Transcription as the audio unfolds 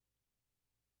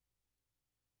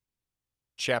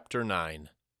Chapter 9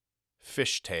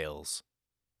 Fish Tales.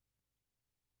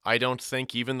 I don't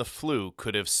think even the flu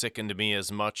could have sickened me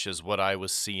as much as what I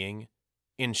was seeing.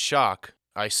 In shock,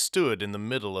 I stood in the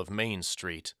middle of Main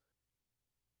Street.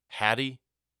 Hattie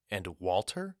and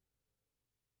Walter?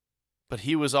 But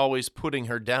he was always putting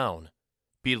her down,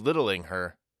 belittling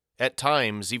her, at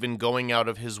times even going out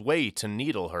of his way to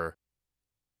needle her.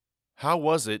 How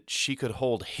was it she could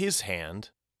hold his hand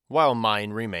while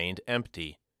mine remained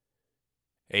empty?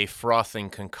 A frothing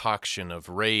concoction of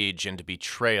rage and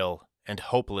betrayal and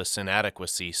hopeless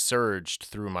inadequacy surged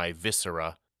through my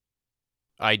viscera.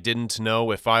 I didn't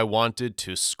know if I wanted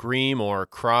to scream or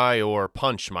cry or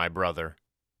punch my brother,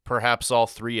 perhaps all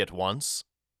three at once.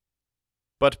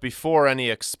 But before any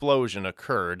explosion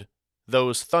occurred,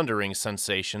 those thundering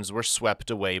sensations were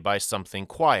swept away by something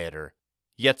quieter,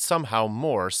 yet somehow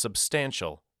more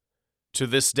substantial. To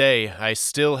this day, I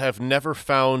still have never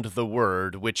found the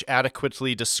word which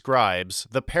adequately describes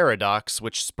the paradox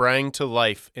which sprang to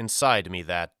life inside me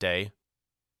that day.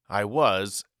 I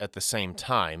was, at the same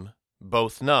time,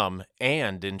 both numb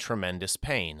and in tremendous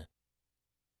pain.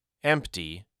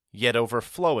 Empty, yet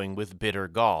overflowing with bitter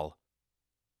gall.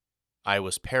 I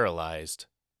was paralyzed,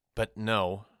 but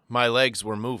no, my legs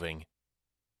were moving.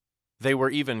 They were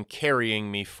even carrying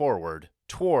me forward,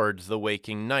 toward the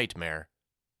waking nightmare.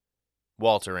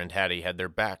 Walter and Hattie had their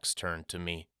backs turned to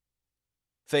me.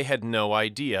 They had no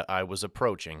idea I was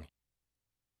approaching.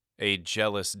 A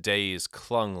jealous daze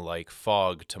clung like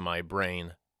fog to my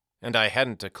brain, and I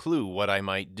hadn't a clue what I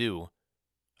might do.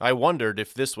 I wondered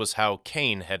if this was how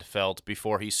Cain had felt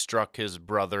before he struck his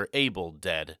brother Abel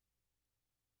dead.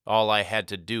 All I had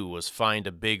to do was find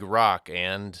a big rock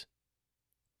and...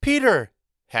 "Peter!"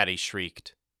 Hattie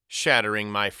shrieked, shattering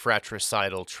my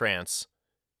fratricidal trance.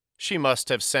 She must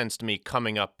have sensed me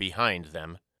coming up behind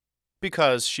them,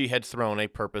 because she had thrown a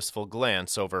purposeful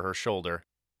glance over her shoulder.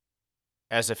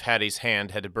 As if Hattie's hand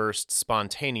had burst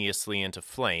spontaneously into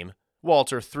flame,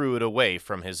 Walter threw it away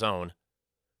from his own.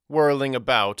 Whirling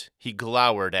about, he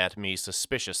glowered at me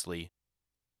suspiciously.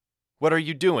 "What are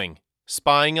you doing?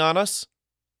 Spying on us?"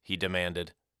 he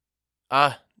demanded.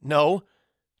 No,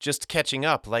 just catching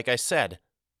up, like I said,"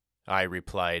 I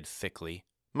replied thickly,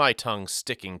 my tongue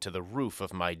sticking to the roof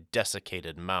of my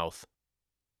desiccated mouth.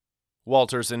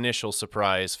 Walter's initial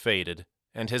surprise faded,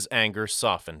 and his anger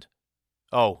softened.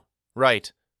 "Oh,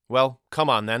 right. Well, come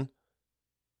on then."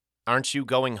 "Aren't you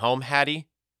going home, Hattie?"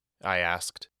 I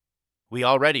asked. "We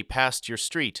already passed your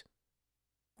street."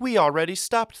 "We already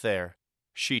stopped there,"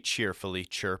 she cheerfully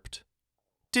chirped.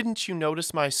 "Didn't you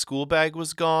notice my school bag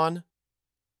was gone?"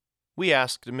 "We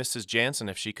asked Mrs. Jansen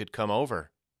if she could come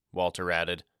over," Walter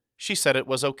added. "She said it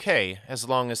was okay as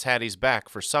long as Hattie's back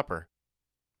for supper."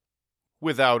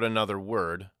 Without another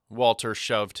word, Walter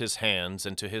shoved his hands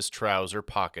into his trouser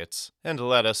pockets and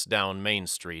led us down Main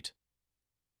Street.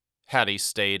 Hattie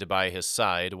stayed by his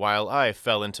side while I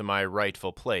fell into my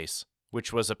rightful place,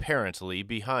 which was apparently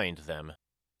behind them.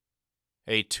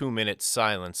 A 2-minute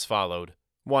silence followed,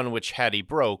 one which Hattie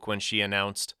broke when she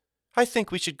announced, "I think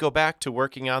we should go back to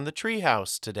working on the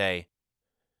treehouse today."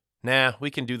 "Nah, we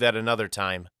can do that another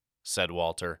time," said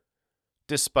Walter.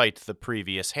 Despite the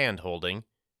previous hand-holding,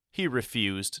 he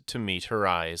refused to meet her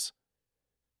eyes.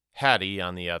 Hattie,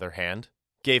 on the other hand,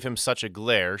 gave him such a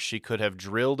glare she could have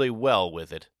drilled a well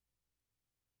with it.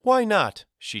 "Why not?"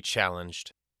 she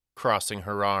challenged, crossing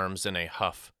her arms in a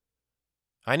huff.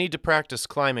 "I need to practice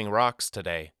climbing rocks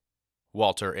today,"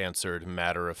 Walter answered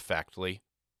matter-of-factly.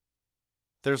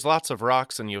 "There's lots of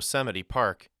rocks in Yosemite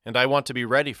Park, and I want to be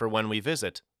ready for when we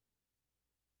visit."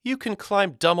 "You can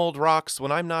climb dumb old rocks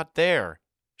when I'm not there,"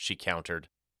 she countered.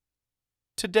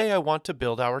 "Today I want to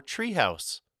build our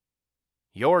treehouse."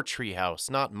 "Your treehouse,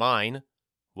 not mine,"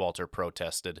 Walter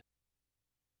protested.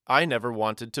 "I never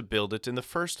wanted to build it in the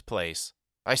first place.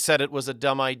 I said it was a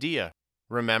dumb idea,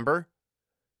 remember?"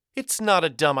 "It's not a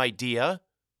dumb idea."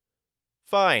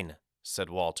 "Fine," said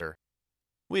Walter.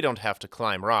 "We don't have to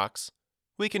climb rocks.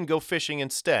 We can go fishing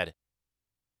instead.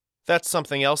 That's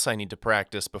something else I need to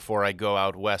practice before I go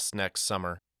out west next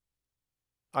summer."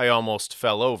 I almost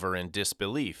fell over in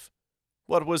disbelief.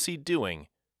 What was he doing?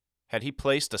 Had he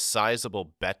placed a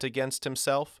sizable bet against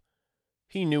himself?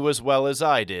 He knew as well as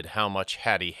I did how much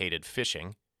Hattie hated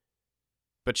fishing.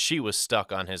 But she was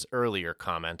stuck on his earlier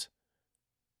comment.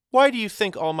 "Why do you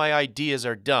think all my ideas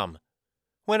are dumb?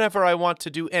 Whenever I want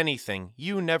to do anything,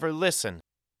 you never listen.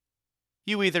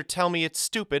 You either tell me it's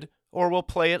stupid or we'll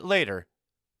play it later.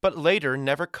 But later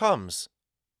never comes."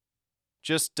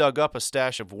 "Just dug up a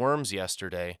stash of worms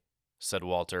yesterday," said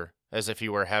Walter, as if he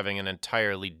were having an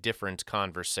entirely different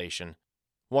conversation.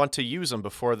 "Want to use them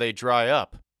before they dry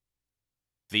up."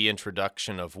 The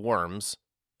introduction of worms,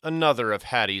 another of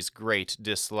Hattie's great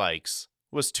dislikes,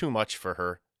 was too much for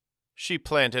her. She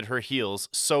planted her heels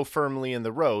so firmly in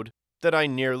the road that I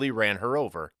nearly ran her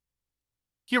over.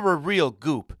 "You're a real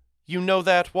goop. You know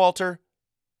that, Walter?"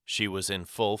 She was in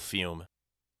full fume.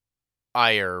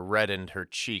 Ire reddened her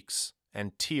cheeks,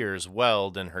 and tears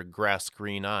welled in her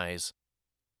grass-green eyes.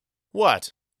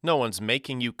 "What? No one's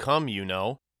making you come, you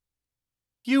know."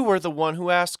 "You were the one who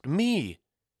asked me."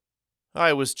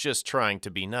 "I was just trying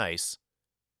to be nice."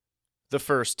 The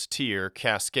first tear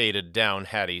cascaded down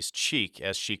Hattie's cheek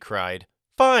as she cried,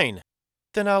 "Fine!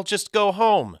 Then I'll just go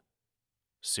home."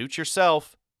 "Suit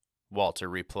yourself," Walter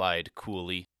replied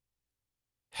coolly.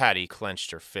 Hattie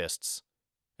clenched her fists.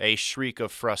 A shriek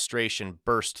of frustration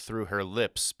burst through her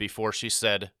lips before she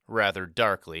said, rather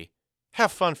darkly,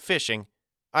 "Have fun fishing.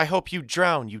 I hope you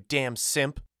drown, you damn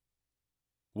simp."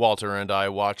 Walter and I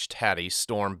watched Hattie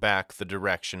storm back the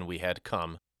direction we had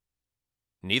come.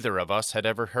 Neither of us had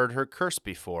ever heard her curse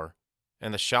before,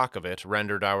 and the shock of it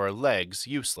rendered our legs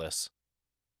useless.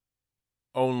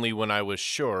 Only when I was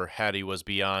sure Hattie was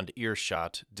beyond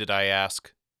earshot did I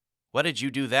ask, "What did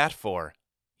you do that for?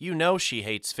 You know she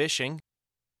hates fishing."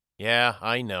 "Yeah,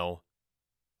 I know."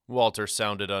 Walter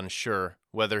sounded unsure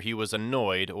whether he was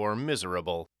annoyed or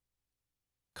miserable.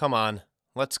 "Come on,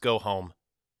 let's go home."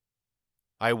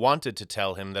 I wanted to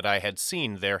tell him that I had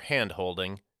seen their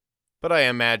hand-holding, but I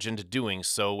imagined doing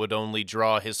so would only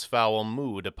draw his foul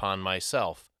mood upon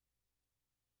myself.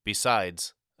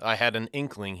 Besides, I had an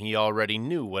inkling he already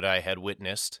knew what I had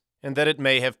witnessed, and that it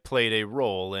may have played a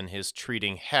role in his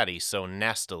treating Hattie so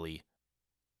nastily.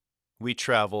 We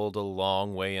traveled a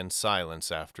long way in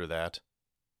silence after that.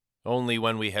 Only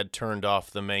when we had turned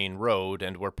off the main road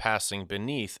and were passing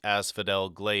beneath Asphodel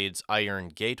Glade's iron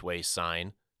gateway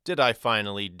sign did I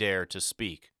finally dare to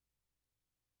speak.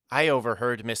 "I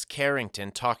overheard Miss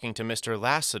Carrington talking to Mr.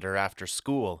 Lassiter after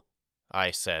school," I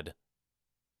said.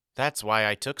 "That's why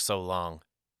I took so long."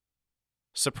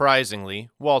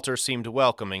 Surprisingly, Walter seemed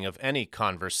welcoming of any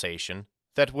conversation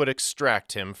that would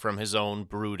extract him from his own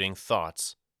brooding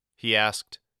thoughts. He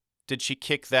asked, "Did she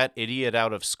kick that idiot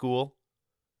out of school?"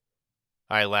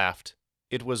 I laughed.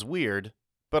 It was weird,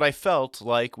 but I felt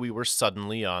like we were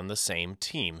suddenly on the same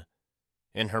team.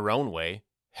 In her own way,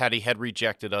 Hattie had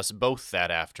rejected us both that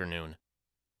afternoon.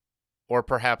 Or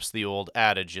perhaps the old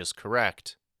adage is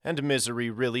correct, and misery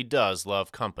really does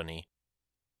love company.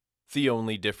 The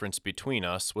only difference between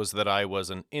us was that I was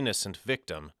an innocent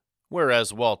victim,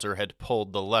 whereas Walter had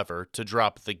pulled the lever to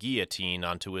drop the guillotine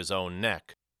onto his own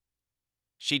neck.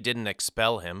 "She didn't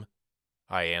expel him,"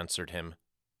 I answered him.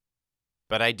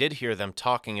 "But I did hear them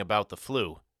talking about the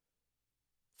flu."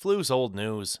 "Flu's old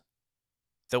news.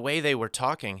 The way they were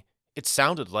talking, it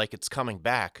sounded like it's coming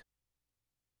back."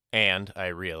 And, I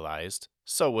realized,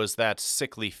 so was that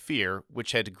sickly fear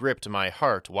which had gripped my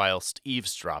heart whilst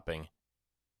eavesdropping.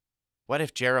 What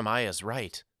if Jeremiah's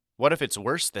right? What if it's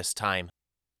worse this time?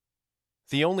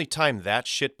 The only time that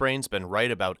shitbrain's been right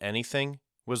about anything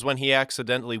was when he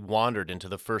accidentally wandered into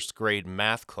the first-grade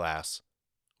math class,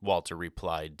 Walter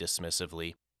replied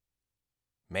dismissively.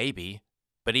 "Maybe,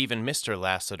 but even Mr.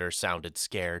 Lassiter sounded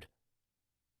scared."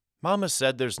 "Mama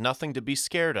said there's nothing to be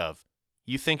scared of.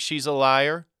 You think she's a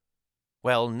liar?"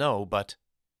 "Well, no, but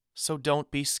so don't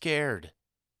be scared."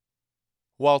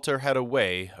 Walter had a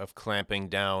way of clamping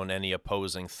down any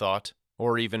opposing thought,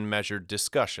 or even measured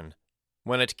discussion.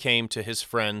 When it came to his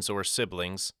friends or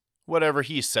siblings, whatever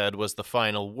he said was the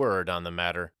final word on the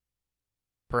matter.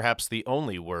 Perhaps the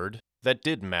only word that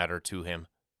did matter to him.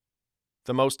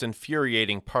 The most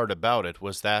infuriating part about it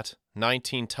was that,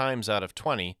 19 times out of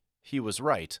 20, he was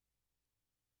right.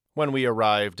 When we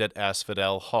arrived at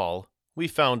Asphodel Hall, we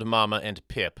found Mama and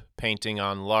Pip painting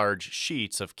on large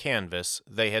sheets of canvas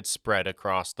they had spread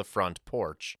across the front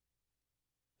porch.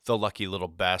 The lucky little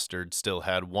bastard still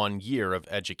had 1 year of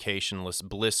educationless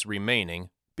bliss remaining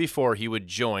before he would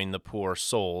join the poor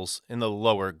souls in the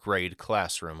lower grade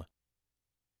classroom.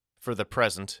 For the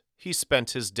present, he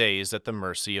spent his days at the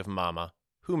mercy of Mama,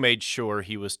 who made sure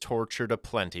he was tortured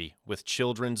aplenty with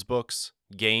children's books,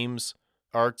 games,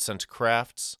 arts and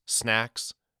crafts,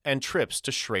 snacks, and trips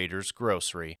to Schrader's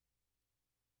grocery.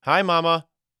 "Hi, Mama,"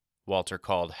 Walter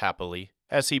called happily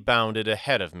as he bounded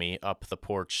ahead of me up the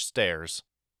porch stairs.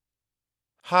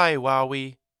 "Hi,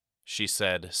 Wowie," she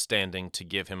said, standing to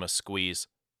give him a squeeze.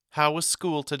 "How was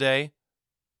school today?"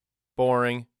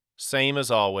 "Boring, same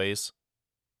as always."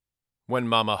 When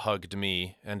Mama hugged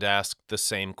me and asked the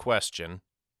same question,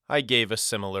 I gave a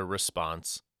similar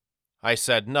response. I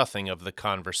said nothing of the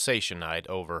conversation I'd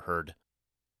overheard.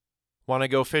 "Want to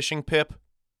go fishing, Pip?"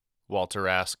 Walter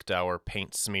asked our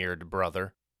paint-smeared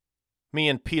brother. Me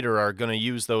and Peter are going to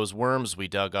use those worms we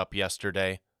dug up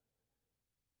yesterday.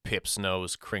 Pip's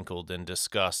nose crinkled in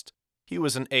disgust. He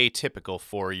was an atypical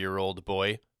 4-year-old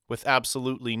boy with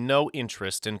absolutely no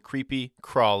interest in creepy,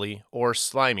 crawly, or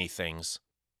slimy things.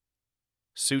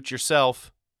 "Suit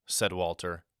yourself," said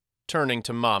Walter. Turning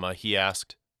to Mama, he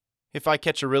asked, "If I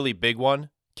catch a really big one,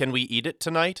 can we eat it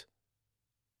tonight?"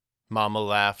 Mama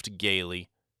laughed gaily.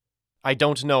 "I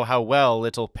don't know how well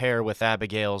it'll pair with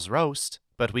Abigail's roast,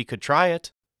 but we could try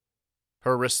it."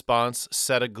 Her response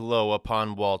set a glow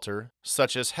upon Walter,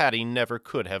 such as Hattie never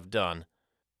could have done.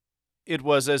 It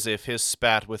was as if his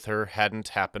spat with her hadn't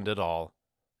happened at all,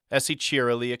 as he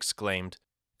cheerily exclaimed,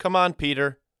 "Come on,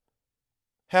 Peter."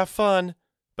 "Have fun,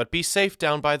 but be safe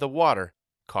down by the water,"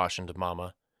 cautioned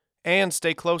Mama, "and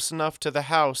stay close enough to the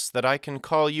house that I can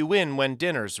call you in when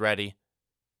dinner's ready."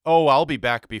 "Oh, I'll be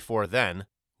back before then,"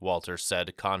 Walter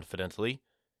said confidently,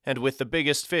 "and with the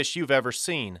biggest fish you've ever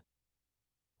seen."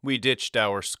 We ditched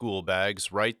our school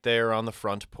bags right there on the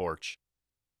front porch.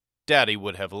 Daddy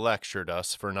would have lectured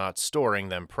us for not storing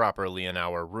them properly in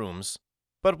our rooms,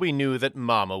 but we knew that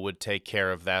Mama would take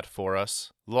care of that for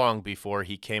us long before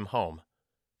he came home.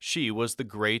 She was the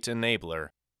great enabler,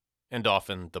 and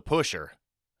often the pusher,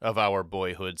 of our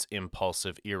boyhood's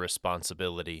impulsive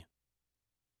irresponsibility.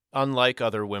 Unlike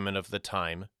other women of the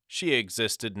time, she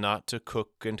existed not to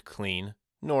cook and clean,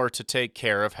 nor to take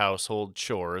care of household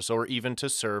chores or even to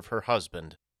serve her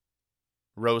husband.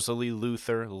 Rosalie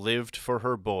Luther lived for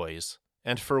her boys,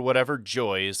 and for whatever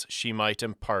joys she might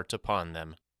impart upon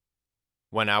them.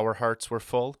 When our hearts were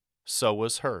full, so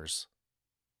was hers.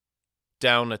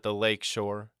 Down at the lake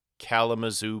shore,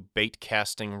 Kalamazoo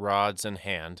bait-casting rods in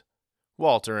hand,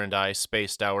 Walter and I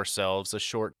spaced ourselves a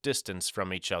short distance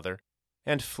from each other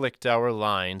and flicked our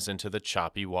lines into the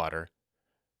choppy water.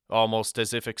 Almost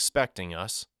as if expecting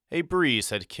us, a breeze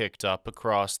had kicked up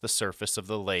across the surface of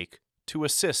the lake to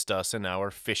assist us in our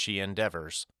fishy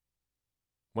endeavors.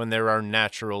 When there are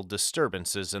natural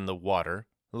disturbances in the water,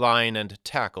 line and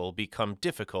tackle become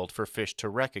difficult for fish to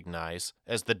recognize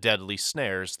as the deadly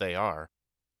snares they are.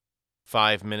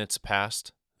 5 minutes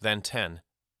passed, then 10,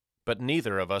 but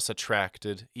neither of us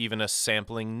attracted even a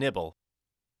sampling nibble.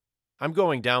 "I'm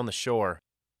going down the shore,"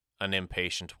 an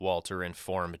impatient Walter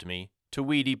informed me, "to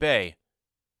Weedy Bay."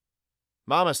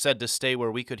 "Mama said to stay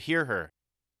where we could hear her,"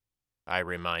 I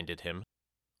reminded him.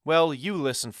 "Well, you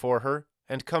listen for her,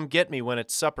 and come get me when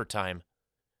it's supper time."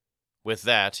 With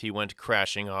that, he went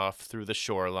crashing off through the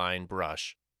shoreline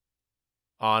brush.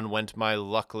 On went my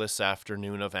luckless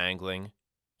afternoon of angling.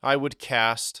 I would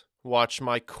cast, watch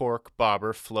my cork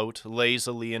bobber float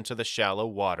lazily into the shallow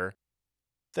water,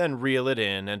 then reel it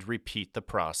in and repeat the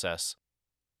process.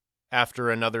 After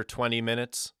another 20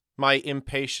 minutes, my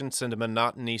impatience and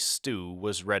monotony stew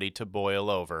was ready to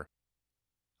boil over.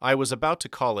 I was about to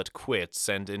call it quits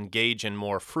and engage in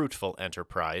more fruitful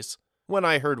enterprise when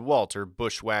I heard Walter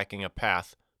bushwhacking a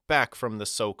path back from the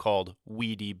so-called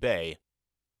Weedy Bay.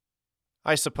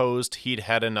 I supposed he'd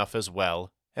had enough as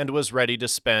well and was ready to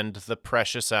spend the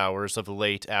precious hours of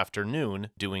late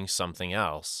afternoon doing something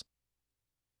else.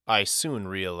 I soon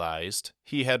realized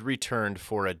he had returned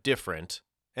for a different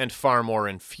and far more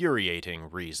infuriating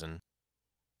reason.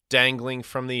 Dangling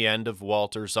from the end of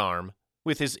Walter's arm,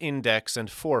 with his index and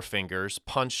forefingers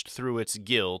punched through its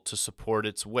gill to support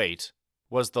its weight,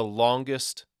 was the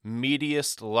longest,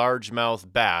 meatiest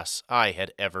largemouth bass I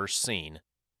had ever seen.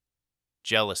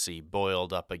 Jealousy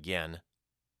boiled up again.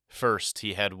 First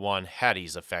he had won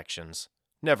Hattie's affections,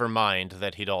 never mind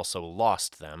that he'd also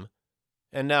lost them,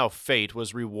 and now fate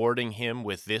was rewarding him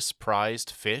with this prized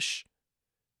fish?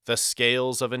 The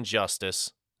scales of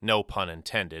injustice, no pun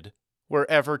intended, were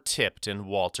ever tipped in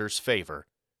Walter's favor.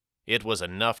 It was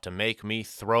enough to make me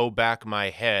throw back my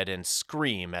head and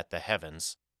scream at the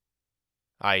heavens.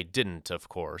 I didn't, of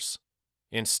course.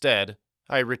 Instead,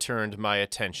 I returned my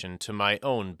attention to my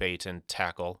own bait and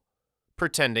tackle,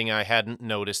 pretending I hadn't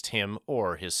noticed him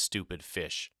or his stupid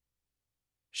fish.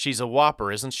 "She's a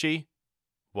whopper, isn't she?"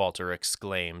 Walter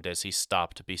exclaimed as he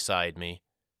stopped beside me.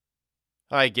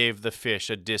 I gave the fish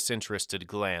a disinterested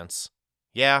glance.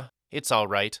 "Yeah, it's all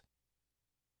right."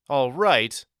 "All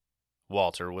right?"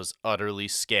 Walter was utterly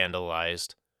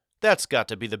scandalized. "That's got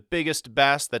to be the biggest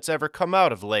bass that's ever come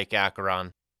out of Lake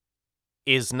Acheron."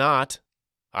 "Is not,"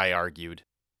 I argued.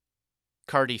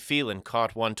 "Carty Phelan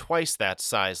caught one twice that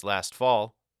size last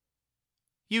fall."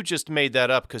 "You just made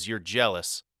that up 'cause you're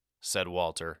jealous," said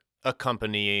Walter,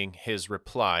 accompanying his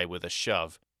reply with a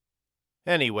shove.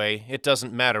 "Anyway, it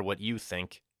doesn't matter what you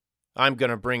think. I'm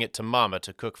gonna bring it to Mama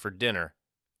to cook for dinner.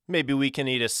 Maybe we can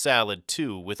eat a salad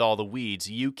too with all the weeds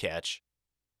you catch."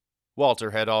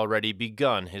 Walter had already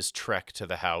begun his trek to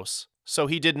the house, so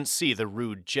he didn't see the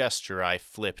rude gesture I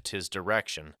flipped his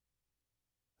direction.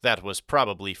 That was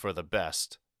probably for the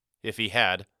best. If he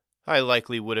had, I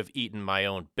likely would have eaten my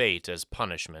own bait as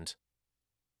punishment.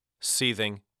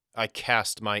 Seething, I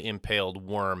cast my impaled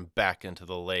worm back into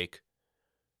the lake.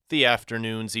 The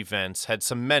afternoon's events had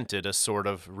cemented a sort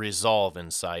of resolve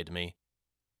inside me.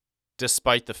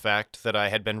 Despite the fact that I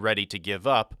had been ready to give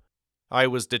up, I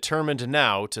was determined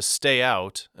now to stay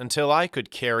out until I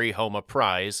could carry home a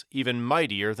prize even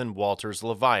mightier than Walter's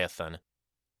Leviathan.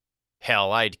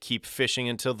 Hell, I'd keep fishing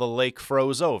until the lake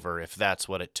froze over if that's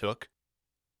what it took.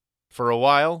 For a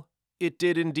while, it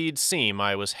did indeed seem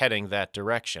I was heading that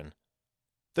direction.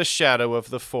 The shadow of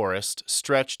the forest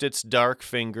stretched its dark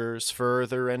fingers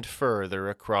further and further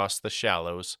across the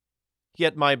shallows,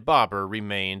 yet my bobber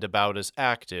remained about as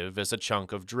active as a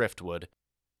chunk of driftwood.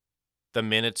 The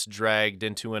minutes dragged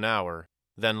into an hour,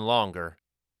 then longer.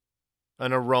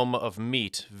 An aroma of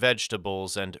meat,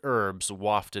 vegetables, and herbs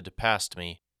wafted past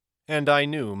me, and I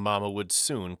knew Mama would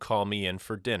soon call me in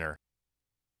for dinner.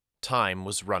 Time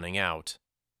was running out.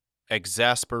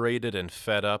 Exasperated and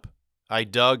fed up, I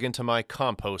dug into my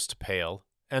compost pail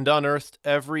and unearthed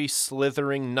every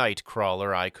slithering night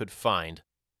crawler I could find.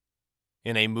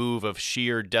 In a move of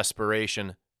sheer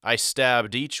desperation, I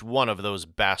stabbed each one of those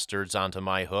bastards onto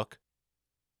my hook.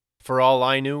 For all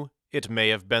I knew, it may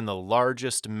have been the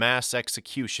largest mass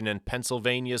execution in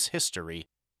Pennsylvania's history.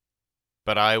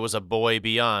 But I was a boy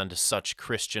beyond such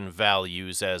Christian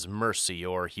values as mercy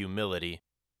or humility,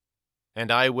 and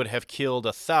I would have killed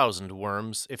 1,000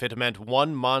 worms if it meant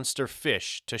one monster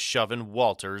fish to shove in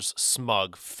Walter's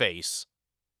smug face.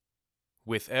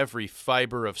 With every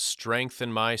fiber of strength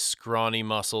in my scrawny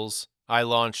muscles, I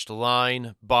launched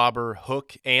line, bobber,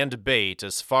 hook, and bait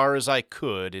as far as I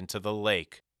could into the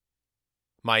lake.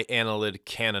 My annelid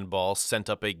cannonball sent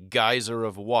up a geyser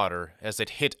of water as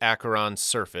it hit Acheron's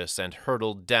surface and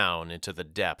hurtled down into the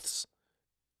depths.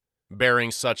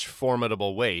 Bearing such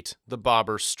formidable weight, the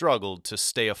bobber struggled to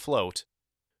stay afloat.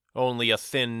 Only a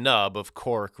thin nub of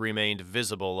cork remained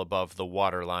visible above the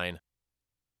waterline.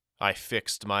 I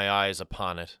fixed my eyes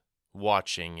upon it,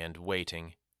 watching and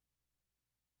waiting.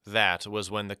 That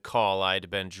was when the call I'd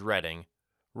been dreading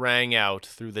rang out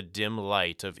through the dim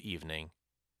light of evening.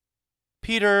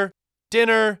 "Peter,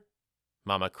 dinner!"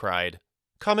 Mama cried.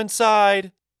 "Come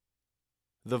inside!"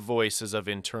 The voices of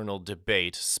internal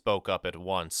debate spoke up at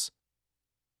once.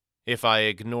 If I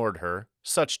ignored her,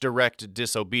 such direct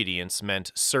disobedience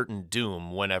meant certain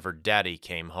doom whenever Daddy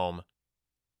came home.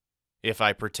 If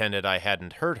I pretended I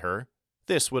hadn't heard her,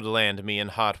 this would land me in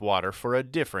hot water for a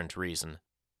different reason.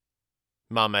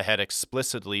 Mama had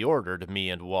explicitly ordered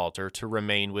me and Walter to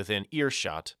remain within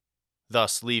earshot,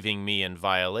 thus leaving me in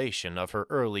violation of her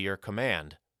earlier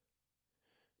command.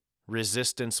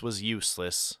 Resistance was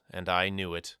useless, and I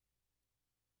knew it.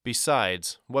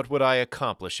 Besides, what would I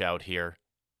accomplish out here?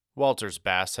 Walter's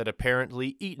bass had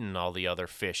apparently eaten all the other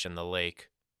fish in the lake.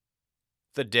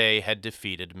 The day had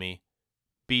defeated me.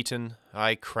 Beaten,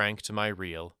 I cranked my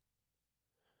reel.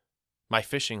 My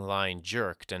fishing line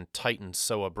jerked and tightened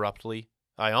so abruptly,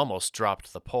 I almost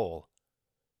dropped the pole.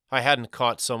 I hadn't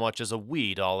caught so much as a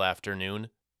weed all afternoon,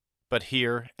 but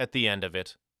here, at the end of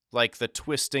it, like the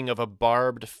twisting of a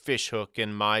barbed fishhook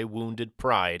in my wounded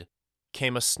pride,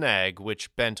 came a snag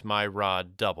which bent my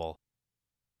rod double.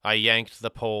 I yanked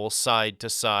the pole side to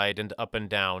side and up and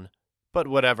down, but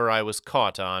whatever I was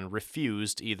caught on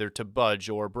refused either to budge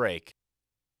or break.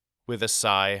 With a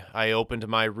sigh, I opened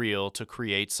my reel to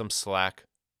create some slack.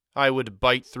 I would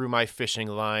bite through my fishing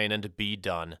line and be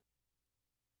done.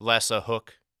 Less a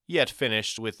hook, yet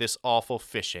finished with this awful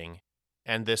fishing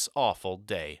and this awful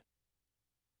day.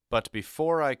 But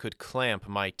before I could clamp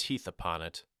my teeth upon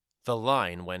it, the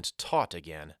line went taut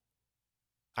again.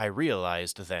 I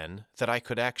realized then that I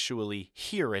could actually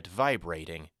hear it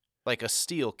vibrating, like a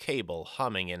steel cable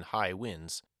humming in high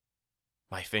winds.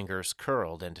 My fingers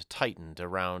curled and tightened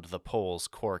around the pole's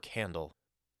cork handle.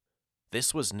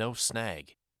 This was no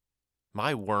snag.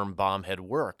 My worm bomb had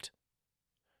worked.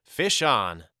 Fish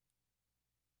on!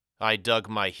 I dug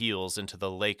my heels into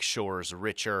the lake shore's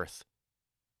rich earth.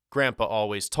 Grandpa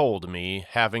always told me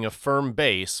having a firm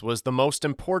base was the most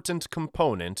important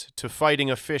component to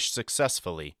fighting a fish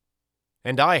successfully,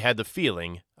 and I had the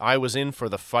feeling I was in for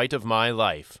the fight of my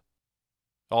life.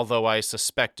 Although I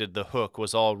suspected the hook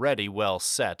was already well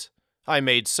set, I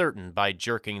made certain by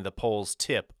jerking the pole's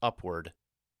tip upward.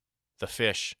 The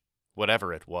fish,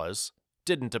 whatever it was,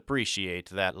 didn't appreciate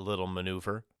that little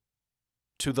maneuver.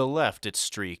 To the left it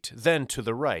streaked, then to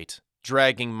the right,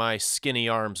 dragging my skinny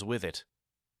arms with it.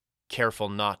 Careful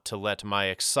not to let my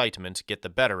excitement get the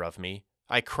better of me,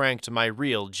 I cranked my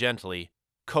reel gently,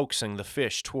 coaxing the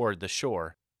fish toward the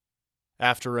shore.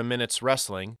 After a minute's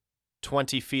wrestling,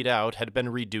 20 feet out had been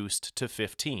reduced to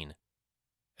 15.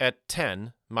 At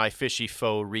 10, my fishy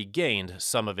foe regained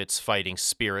some of its fighting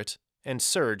spirit and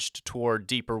surged toward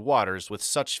deeper waters with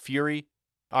such fury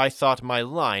I thought my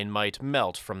line might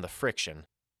melt from the friction.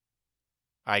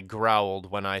 I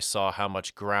growled when I saw how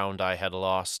much ground I had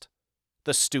lost.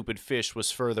 The stupid fish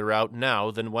was further out now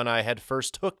than when I had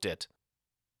first hooked it.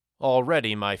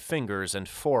 Already my fingers and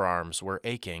forearms were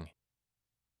aching.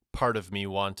 Part of me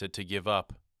wanted to give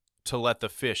up, to let the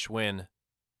fish win.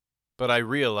 But I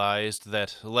realized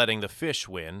that letting the fish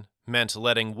win meant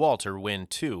letting Walter win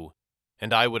too,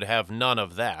 and I would have none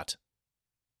of that.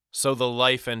 So the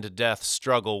life and death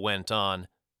struggle went on.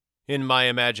 In my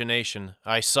imagination,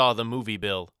 I saw the movie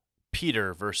bill,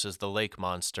 Peter versus the lake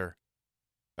monster.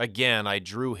 Again I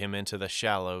drew him into the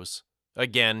shallows.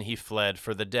 Again he fled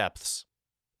for the depths.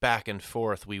 Back and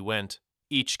forth we went,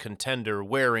 each contender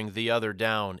wearing the other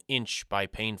down inch by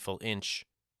painful inch.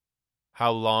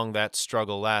 How long that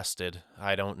struggle lasted,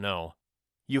 I don't know.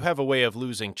 You have a way of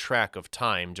losing track of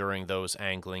time during those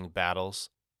angling battles.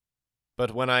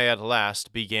 But when I at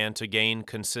last began to gain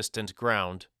consistent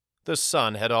ground, the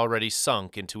sun had already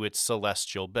sunk into its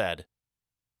celestial bed.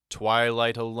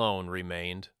 Twilight alone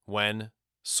remained when,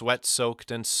 sweat-soaked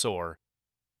and sore,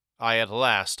 I at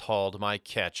last hauled my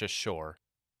catch ashore.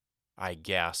 I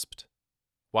gasped.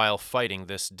 While fighting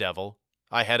this devil,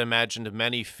 I had imagined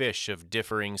many fish of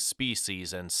differing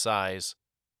species and size,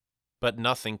 but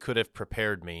nothing could have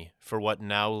prepared me for what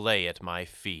now lay at my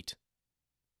feet.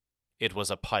 It was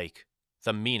a pike,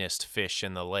 the meanest fish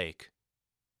in the lake.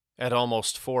 At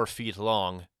almost 4 feet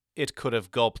long, it could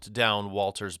have gulped down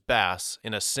Walter's bass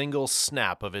in a single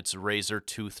snap of its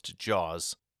razor-toothed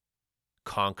jaws.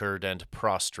 Conquered and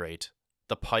prostrate,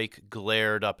 the pike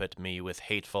glared up at me with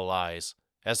hateful eyes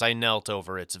as I knelt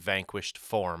over its vanquished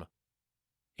form.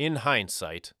 In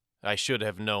hindsight, I should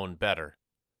have known better.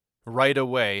 Right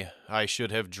away, I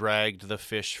should have dragged the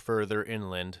fish further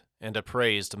inland and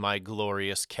appraised my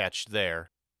glorious catch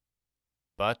there.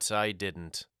 But I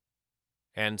didn't.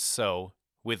 And so,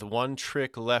 with one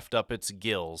trick left up its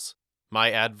gills,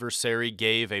 my adversary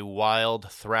gave a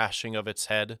wild thrashing of its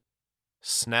head,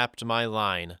 snapped my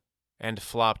line, and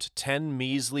flopped 10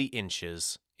 measly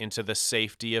inches into the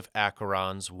safety of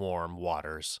Acheron's warm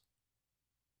waters.